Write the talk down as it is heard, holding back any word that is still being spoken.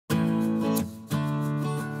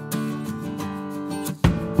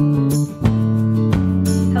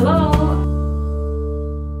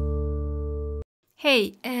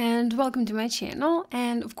Hey, and welcome to my channel,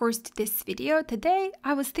 and of course to this video. Today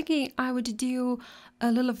I was thinking I would do a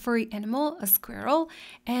little furry animal, a squirrel,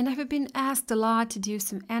 and I've been asked a lot to do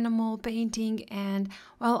some animal painting, and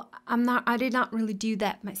well, I did not really do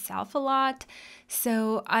that myself a lot,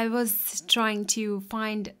 so I was trying to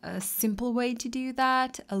find a simple way to do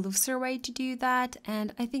that, a looser way to do that,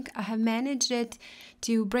 and I think I have managed it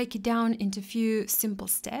to break it down into a few simple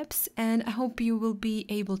steps, and I hope you will be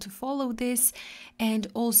able to follow this and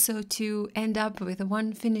also to end up with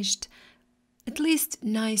one finished, at least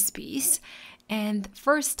nice piece. And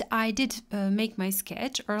first I did make my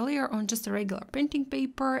sketch earlier on just a regular printing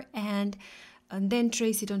paper and then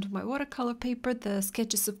trace it onto my watercolor paper. The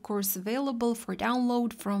sketch is of course available for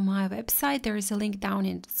download from my website. There is a link down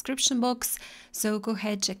in the description box, so go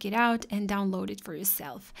ahead, check it out and download it for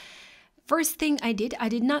yourself. First thing I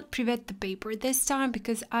did not pre-wet the paper this time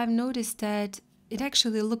because I've noticed that it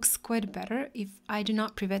actually looks quite better if I do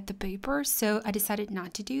not pre-wet the paper, so I decided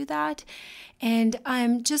not to do that. And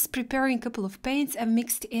I'm just preparing a couple of paints. I've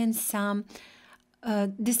mixed in some,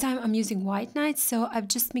 this time I'm using white night, so I've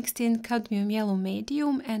just mixed in cadmium yellow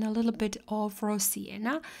medium and a little bit of raw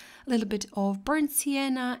sienna, a little bit of burnt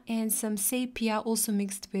sienna and some sepia also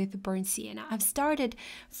mixed with burnt sienna. I've started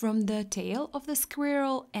from the tail of the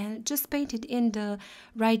squirrel and just painted in the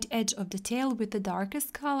right edge of the tail with the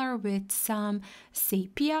darkest color with some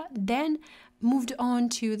sepia, then moved on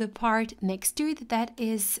to the part next to it that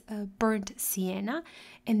is burnt sienna,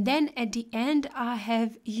 and then at the end I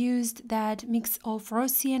have used that mix of raw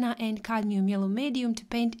sienna and cadmium yellow medium to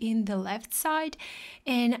paint in the left side,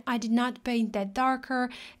 and I did not paint that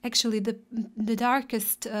darker. Actually the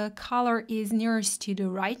darkest color is nearest to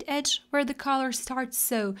the right edge where the color starts,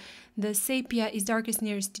 so the sepia is darkest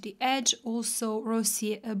nearest to the edge, also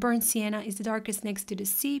burnt sienna is the darkest next to the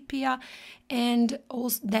sepia, and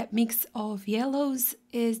also that mix of yellows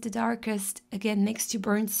is the darkest again next to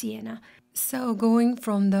burnt sienna. So going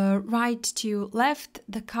from the right to left,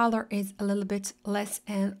 the color is a little bit less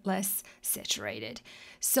and less saturated.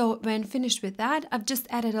 So when finished with that, I've just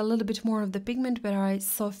added a little bit more of the pigment where I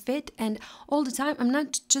saw fit, and all the time I'm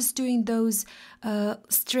not just doing those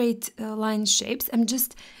straight line shapes, I'm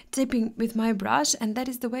just tipping with my brush, and that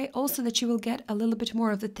is the way also that you will get a little bit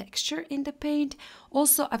more of the texture in the paint.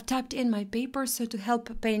 Also, I've tapped in my paper so to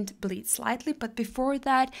help paint bleed slightly, but before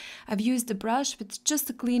that I've used the brush with just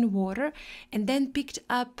a clean water and then picked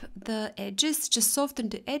up the edges, just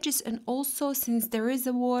softened the edges, and also since there is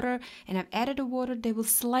a water and I've added a water, they will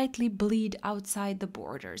slightly bleed outside the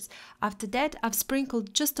borders. After that, I've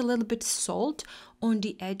sprinkled just a little bit salt on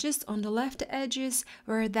the edges, on the left edges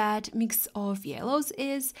where that mix of yellows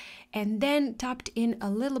is, and then tapped in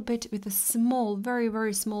a little bit with a small,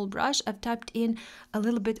 very small brush. I've tapped in a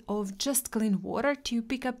little bit of just clean water to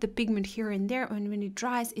pick up the pigment here and there, and when it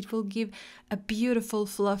dries it will give a beautiful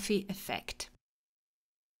fluffy effect.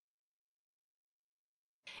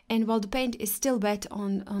 And while the paint is still wet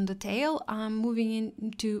on the tail, I'm moving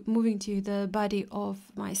to the body of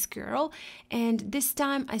my squirrel, and this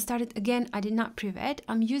time I started again. I did not pre-wet.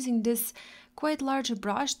 I'm using this quite large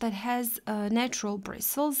brush that has natural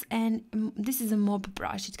bristles, and this is a mop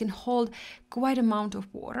brush. It can hold quite amount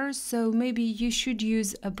of water, so maybe you should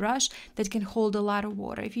use a brush that can hold a lot of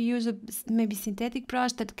water. If you use a maybe synthetic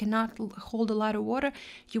brush that cannot hold a lot of water,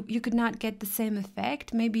 you could not get the same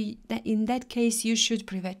effect. Maybe in that case you should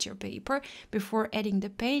pre-wet your paper before adding the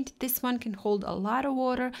paint. This one can hold a lot of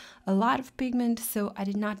water, a lot of pigment, so I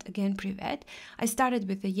did not again pre-wet. I started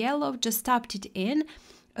with the yellow, just tapped it in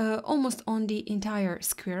almost on the entire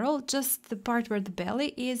squirrel, just the part where the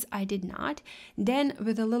belly is I did not. Then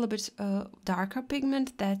with a little bit darker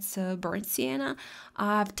pigment, that's burnt sienna,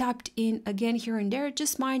 I've tapped in again here and there,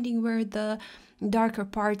 just minding where the darker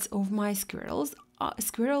parts of my squirrel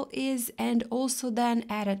is, and also then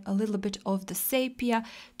added a little bit of the sepia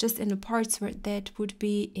just in the parts where that would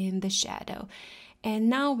be in the shadow.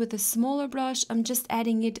 And now with a smaller brush, I'm just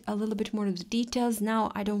adding it a little bit more of the details.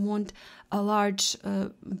 Now I don't want a large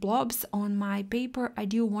blobs on my paper. I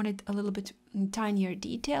do want it a little bit tinier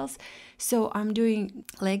details. So I'm doing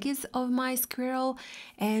legs of my squirrel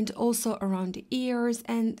and also around the ears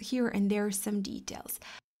and here and there some details.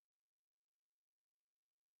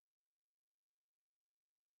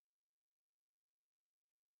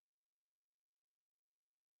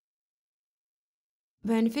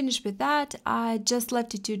 When finished with that, I just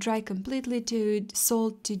left it to dry completely, to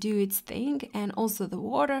salt to do its thing, and also the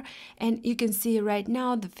water. And you can see right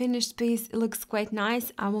now the finished piece, it looks quite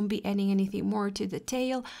nice. I won't be adding anything more to the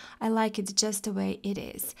tail. I like it just the way it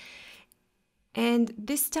is. And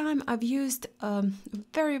this time I've used a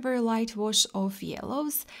very light wash of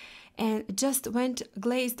yellows, and just went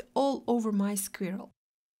glazed all over my squirrel,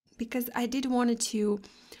 because I did want to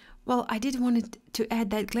add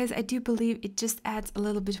that glaze. I do believe it just adds a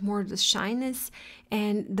little bit more of the shyness,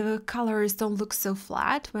 and the colors don't look so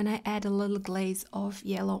flat when I add a little glaze of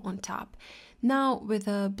yellow on top. Now with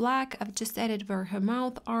the black, I've just added where her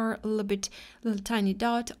mouth are, a little tiny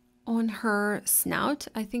dot on her snout,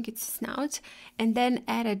 I think it's snout, and then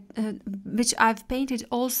added, which I've painted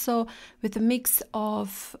also with a mix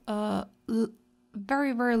of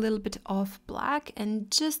very little bit of black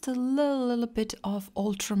and just a little bit of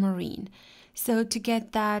ultramarine, so to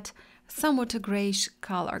get that somewhat a grayish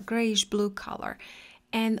color, grayish blue color.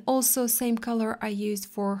 And also same color I used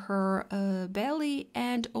for her belly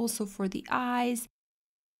and also for the eyes.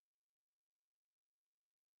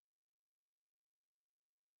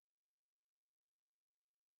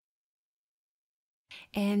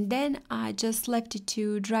 And then I just left it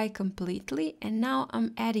to dry completely, and now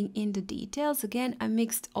I'm adding in the details. Again, I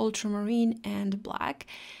mixed ultramarine and black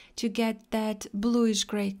to get that bluish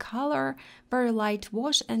gray color, very light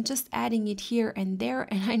wash, and just adding it here and there.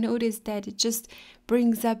 And I noticed that it just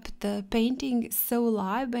brings up the painting so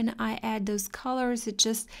live when I add those colors. It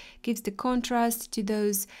just gives the contrast to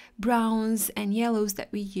those browns and yellows that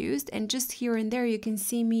we used. And just here and there you can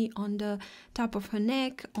see me on the top of her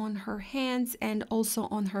neck, on her hands, and also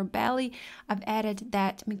on her belly. I've added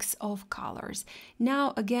that mix of colors.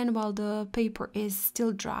 Now again, while the paper is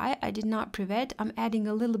still dry, I did not pre-wet. I'm adding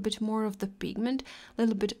a little bit more of the pigment, a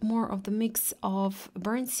little bit more of the mix of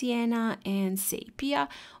burnt sienna and sepia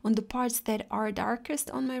on the parts that are darkest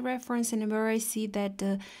on my reference, and where I see that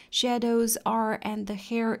the shadows are and the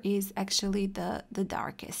hair is actually the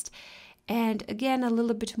darkest. And again, a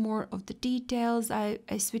little bit more of the details. I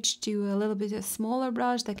switched to a little bit of smaller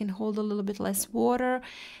brush that can hold a little bit less water,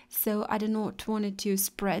 so I do not want it to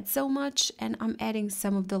spread so much, and I'm adding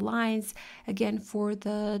some of the lines again for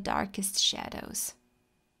the darkest shadows.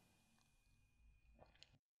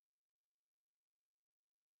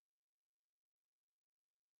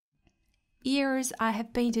 Ears I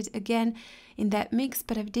have painted again in that mix,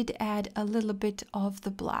 but I did add a little bit of the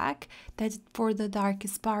black, that's for the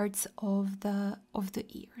darkest parts of the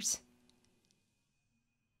ears.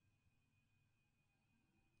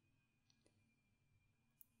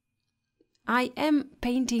 I am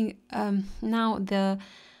painting now the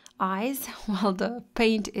eyes while the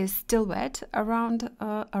paint is still wet around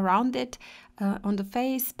it on the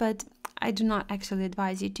face, but I do not actually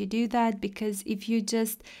advise you to do that, because if you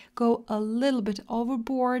just go a little bit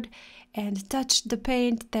overboard and touch the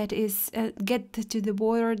paint that is get to the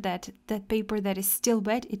water, that paper that is still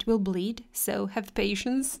wet, it will bleed. So have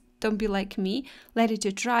patience. Don't be like me, let it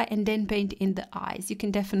to dry and then paint in the eyes. You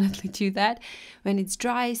can definitely do that when it's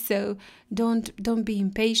dry, so don't be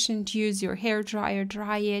impatient. Use your hair dryer,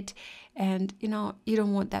 dry it, and you know, you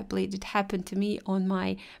don't want that bleed. It happened to me on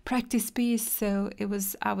my practice piece, so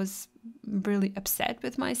I was really upset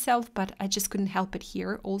with myself, but I just couldn't help it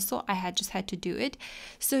here. Also, I just had to do it.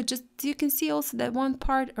 So just you can see also that one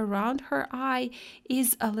part around her eye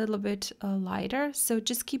is a little bit lighter, so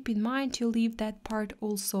just keep in mind to leave that part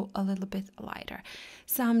also a little bit lighter.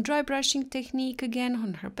 Some dry brushing technique again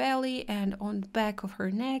on her belly and on the back of her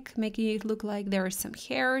neck, making it look like there are some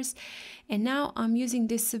hairs. And now I'm using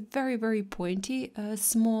this very pointy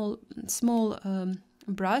small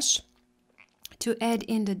brush to add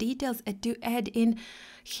in the details and to add in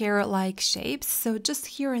hair-like shapes. So just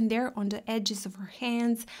here and there on the edges of her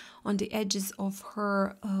hands, on the edges of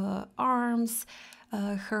her arms,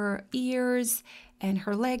 her ears, and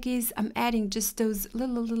her legs, I'm adding just those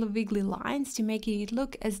little wiggly lines to making it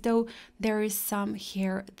look as though there is some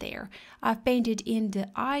hair there. I've painted in the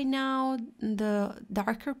eye now, the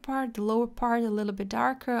darker part, the lower part a little bit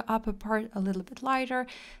darker, upper part a little bit lighter,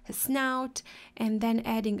 the snout, and then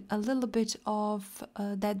adding a little bit of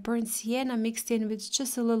that burnt sienna mixed in with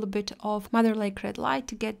just a little bit of Mother Lake Red Light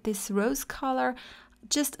to get this rose color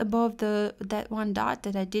just above that one dot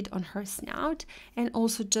that I did on her snout, and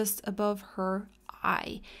also just above her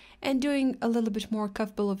eye, and doing a little bit more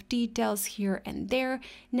couple of details here and there.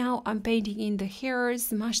 Now I'm painting in the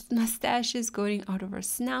hairs, mustaches going out of her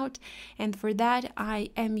snout, and for that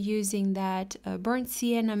I am using that burnt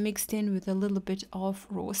sienna mixed in with a little bit of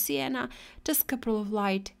raw sienna, just a couple of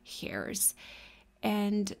light hairs.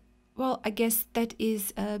 And well, I guess that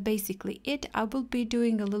is basically it. I will be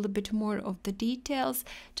doing a little bit more of the details.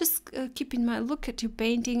 Just keep in mind, look at your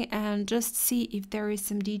painting and just see if there is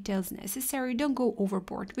some details necessary. Don't go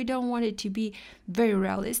overboard. We don't want it to be very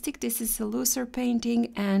realistic. This is a looser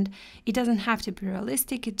painting and it doesn't have to be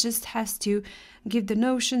realistic. It just has to give the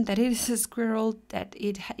notion that it is a squirrel, that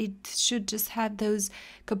it should just have those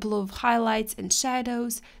couple of highlights and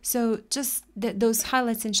shadows. So just those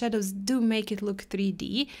highlights and shadows do make it look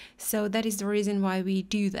 3D. So that is the reason why we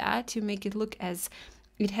do that, to make it look as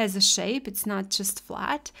it has a shape. It's not just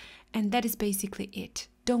flat. And that is basically it.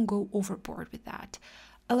 Don't go overboard with that.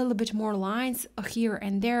 A little bit more lines here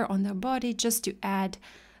and there on the body, just to add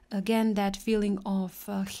again that feeling of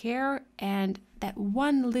hair and that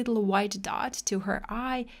one little white dot to her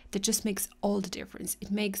eye that just makes all the difference.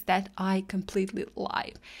 It makes that eye completely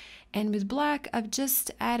alive. And with black, I've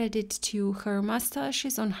just added it to her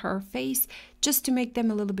mustaches on her face, just to make them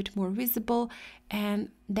a little bit more visible. And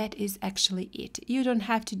that is actually it. You don't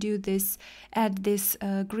have to do this, add this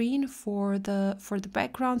green for the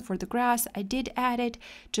background, for the grass. I did add it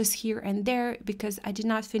just here and there because I did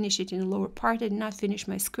not finish it in the lower part. I did not finish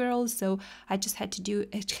my squirrel, so I just had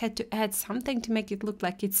to add something to make it look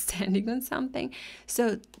like it's standing on something.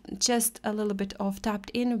 So just a little bit of tapped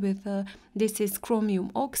in with this is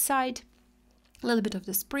chromium oxide, a little bit of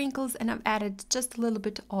the sprinkles, and I've added just a little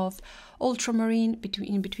bit of ultramarine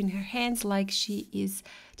between her hands, like she is,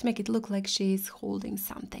 to make it look like she is holding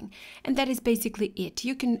something. And that is basically it.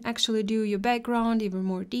 You can actually do your background even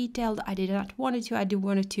more detailed. I did not want it to. I did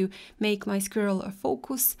wanted to make my squirrel a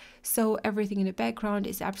focus, so everything in the background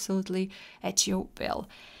is absolutely at your will.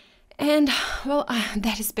 And well,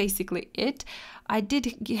 that is basically it. I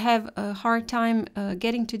did have a hard time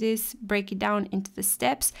getting to this, break it down into the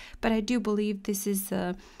steps, but I do believe this is,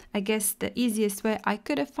 I guess, the easiest way I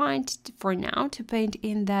could have found for now to paint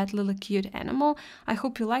in that little cute animal. I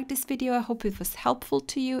hope you liked this video. I hope it was helpful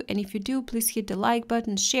to you. And if you do, please hit the like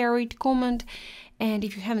button, share it, comment. And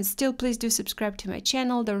if you haven't still, please do subscribe to my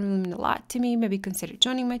channel. That will really mean a lot to me. Maybe consider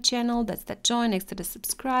joining my channel. That's that join next to the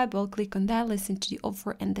subscribe. I'll click on that, listen to the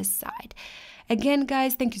offer on this side. Again,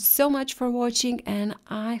 guys, thank you so much for watching, and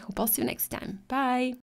I hope I'll see you next time. Bye!